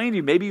me explain to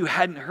you. Maybe you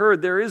hadn't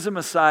heard there is a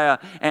Messiah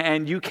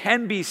and you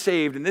can be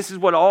saved. And this is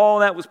what all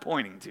that was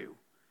pointing to.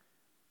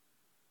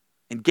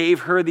 And gave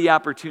her the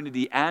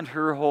opportunity and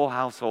her whole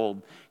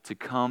household to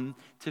come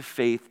to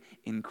faith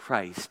in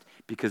Christ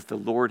because the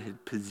Lord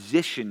had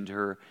positioned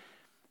her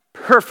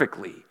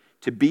perfectly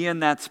to be in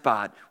that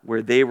spot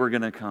where they were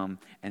going to come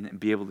and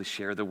be able to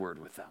share the word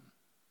with them.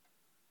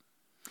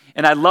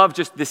 And I love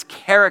just this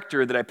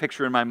character that I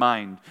picture in my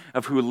mind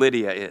of who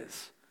Lydia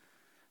is.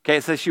 Okay,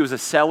 it says she was a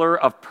seller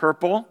of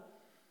purple.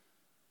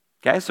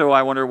 Okay, so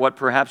I wonder what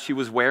perhaps she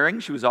was wearing.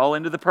 She was all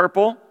into the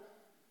purple.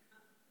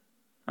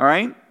 All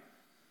right?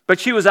 But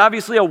she was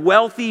obviously a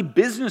wealthy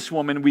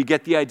businesswoman, we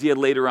get the idea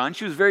later on.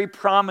 She was very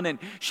prominent.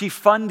 She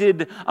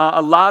funded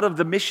a lot of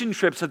the mission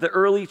trips of the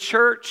early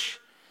church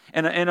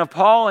and of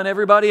Paul and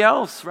everybody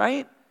else,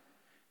 right?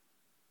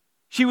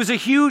 She was a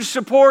huge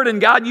support, and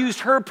God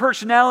used her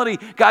personality.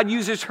 God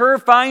uses her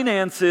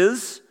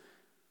finances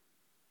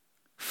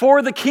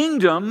for the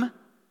kingdom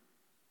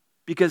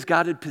because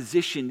God had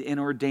positioned and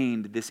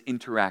ordained this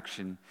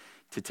interaction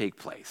to take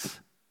place.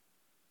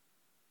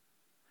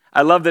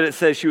 I love that it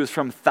says she was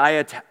from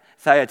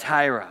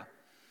Thyatira.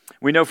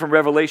 We know from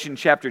Revelation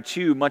chapter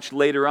 2, much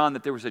later on,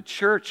 that there was a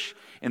church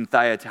in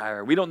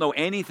Thyatira. We don't know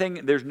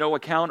anything. There's no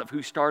account of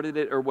who started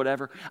it or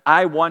whatever.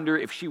 I wonder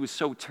if she was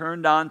so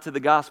turned on to the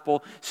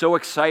gospel, so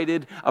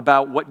excited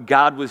about what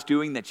God was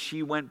doing, that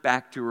she went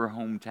back to her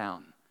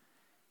hometown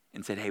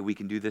and said, hey, we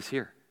can do this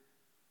here.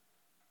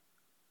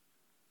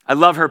 I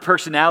love her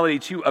personality,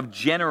 too, of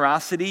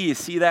generosity. You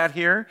see that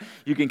here?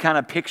 You can kind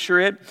of picture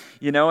it.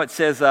 You know, it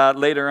says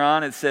later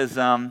on, it says,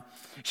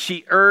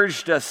 she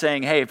urged us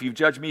saying, hey, if you've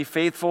judged me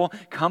faithful,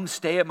 come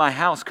stay at my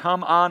house.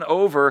 Come on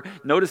over.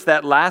 Notice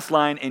that last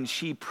line, and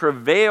she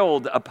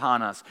prevailed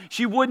upon us.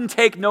 She wouldn't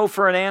take no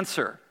for an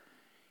answer.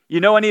 You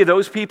know any of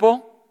those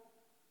people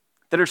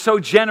that are so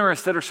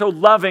generous, that are so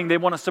loving, they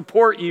want to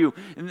support you,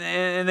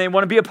 and they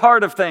want to be a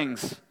part of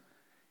things,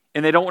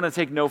 and they don't want to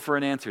take no for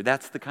an answer?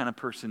 That's the kind of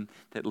person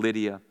that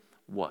Lydia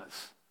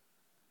was.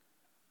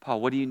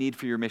 Paul, what do you need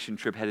for your mission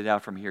trip headed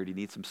out from here? Do you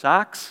need some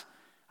socks?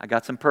 I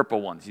got some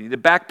purple ones. You need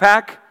a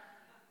backpack?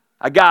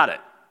 I got it.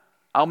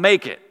 I'll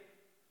make it.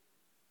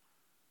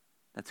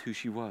 That's who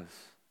she was.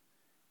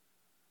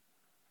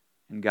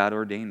 And God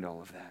ordained all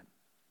of that.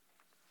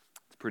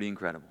 It's pretty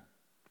incredible.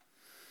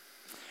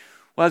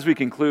 Well, as we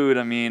conclude,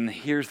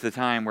 here's the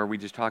time where we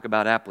just talk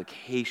about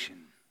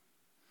application.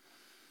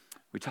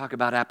 We talk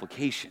about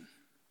application.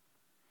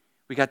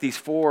 We got these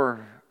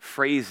 4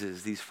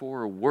 phrases, these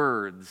 4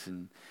 words,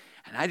 and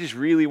I just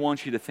really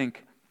want you to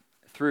think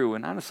through.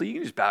 And honestly, you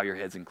can just bow your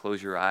heads and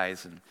close your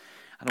eyes. And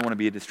I don't want to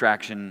be a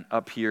distraction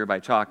up here by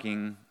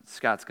talking.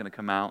 Scott's going to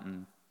come out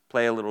and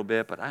play a little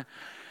bit, but I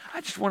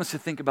just want us to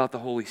think about the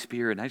Holy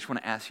Spirit, and I just want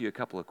to ask you a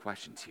couple of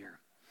questions here.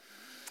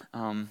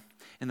 And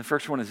the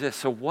first one is this.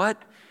 So what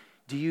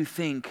do you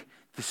think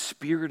the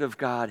Spirit of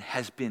God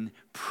has been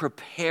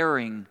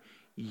preparing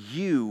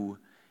you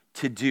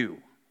to do?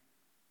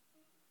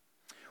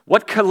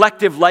 What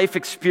collective life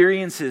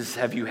experiences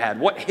have you had?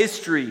 What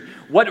history?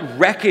 What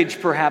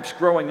wreckage perhaps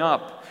growing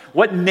up?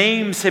 What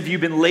names have you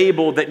been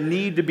labeled that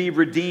need to be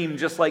redeemed,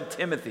 just like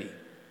Timothy?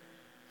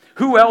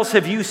 Who else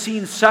have you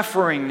seen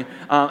suffering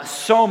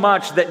so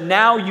much that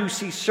now you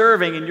see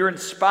serving and you're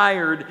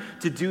inspired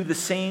to do the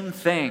same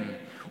thing?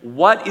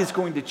 What is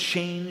going to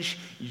change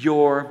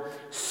your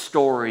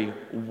story?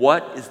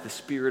 What is the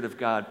Spirit of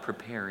God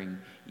preparing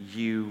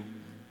you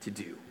to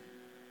do?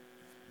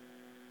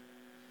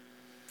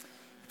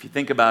 If you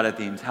think about it,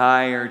 the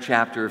entire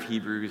chapter of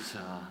Hebrews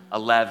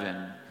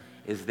 11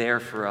 is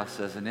there for us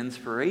as an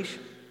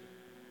inspiration.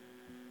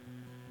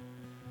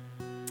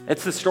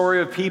 It's the story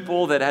of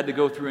people that had to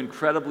go through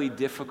incredibly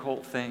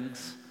difficult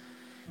things,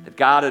 that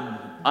God had,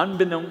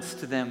 unbeknownst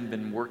to them,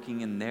 been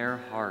working in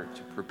their heart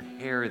to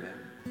prepare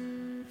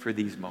them for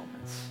these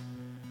moments.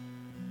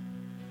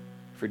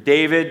 For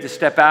David to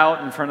step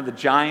out in front of the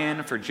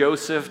giant, for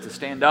Joseph to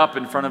stand up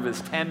in front of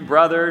his 10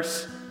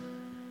 brothers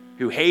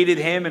who hated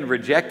him and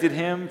rejected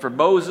him, for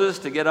Moses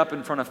to get up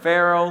in front of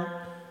Pharaoh.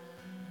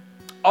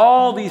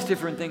 All these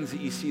different things that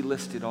you see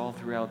listed all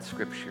throughout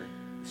Scripture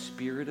The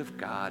Spirit of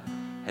God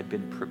had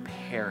been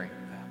preparing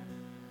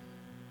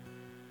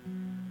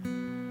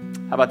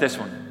them. How about this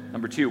one?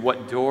 Number 2,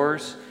 what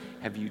doors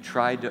have you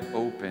tried to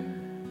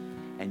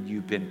open and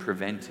you've been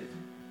prevented?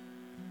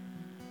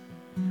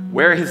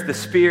 Where has the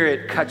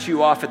Spirit cut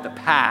you off at the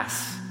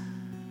pass?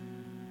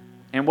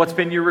 And what's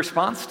been your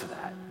response to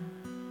that?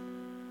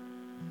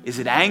 Is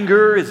it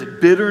anger? Is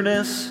it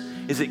bitterness?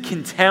 Is it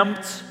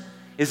contempt?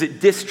 Is it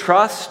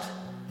distrust?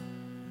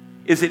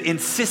 Is it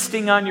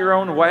insisting on your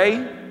own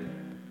way?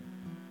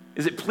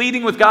 Is it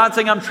pleading with God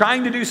saying, I'm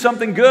trying to do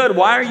something good.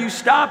 Why are you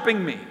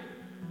stopping me?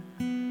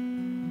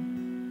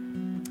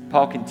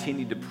 Paul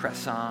continued to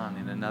press on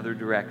in another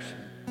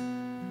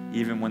direction,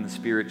 even when the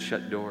Spirit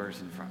shut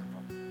doors in front of him.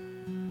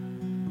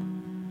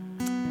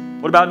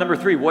 What about number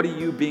 3? What are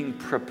you being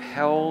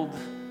propelled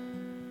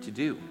to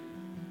do?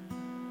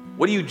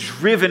 What are you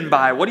driven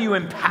by? What are you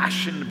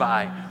impassioned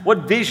by?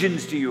 What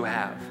visions do you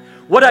have?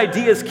 What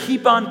ideas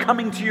keep on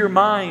coming to your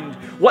mind?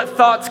 What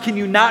thoughts can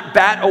you not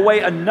bat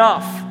away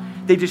enough?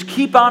 They just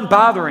keep on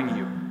bothering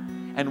you.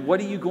 And what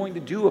are you going to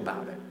do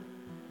about it?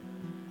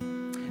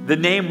 The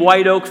name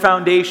White Oak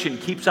Foundation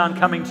keeps on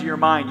coming to your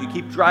mind. You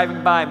keep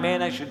driving by.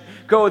 Man, I should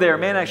go there.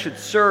 Man, I should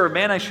serve.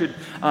 Man, I should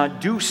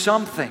do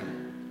something.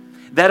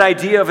 That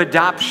idea of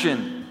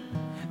adoption.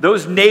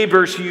 Those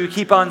neighbors who you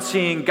keep on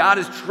seeing. God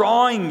is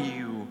drawing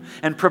you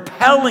and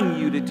propelling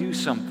you to do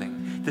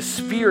something. The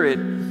Spirit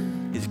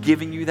is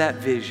giving you that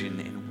vision,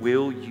 and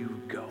will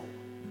you go?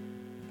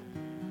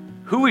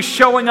 Who is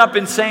showing up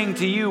and saying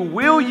to you,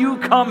 will you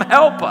come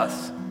help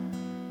us?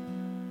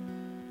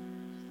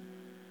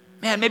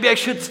 Man, maybe I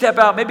should step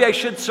out. Maybe I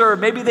should serve.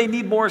 Maybe they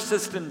need more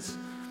assistance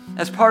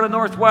as part of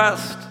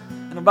Northwest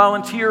in a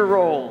volunteer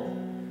role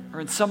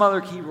or in some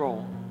other key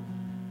role.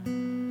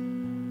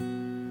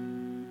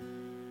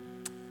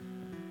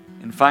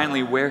 And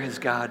finally, where has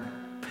God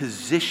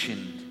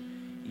positioned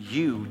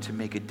you to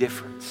make a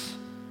difference?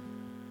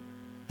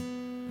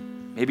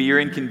 Maybe you're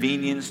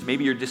inconvenienced.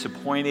 Maybe you're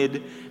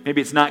disappointed.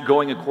 Maybe it's not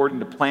going according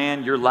to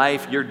plan, your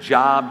life, your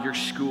job, your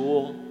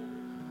school.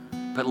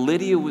 But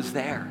Lydia was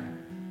there.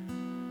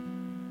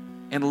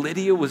 And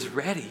Lydia was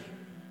ready.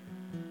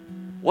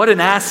 What an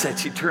asset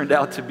she turned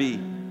out to be.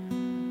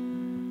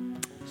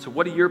 So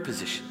what are your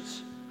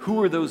positions?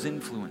 Who are those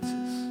influences?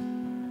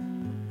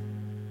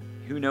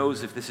 Who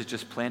knows if this is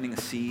just planting a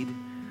seed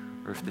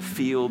or if the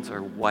fields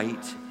are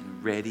white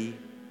and ready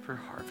for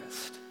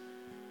harvest?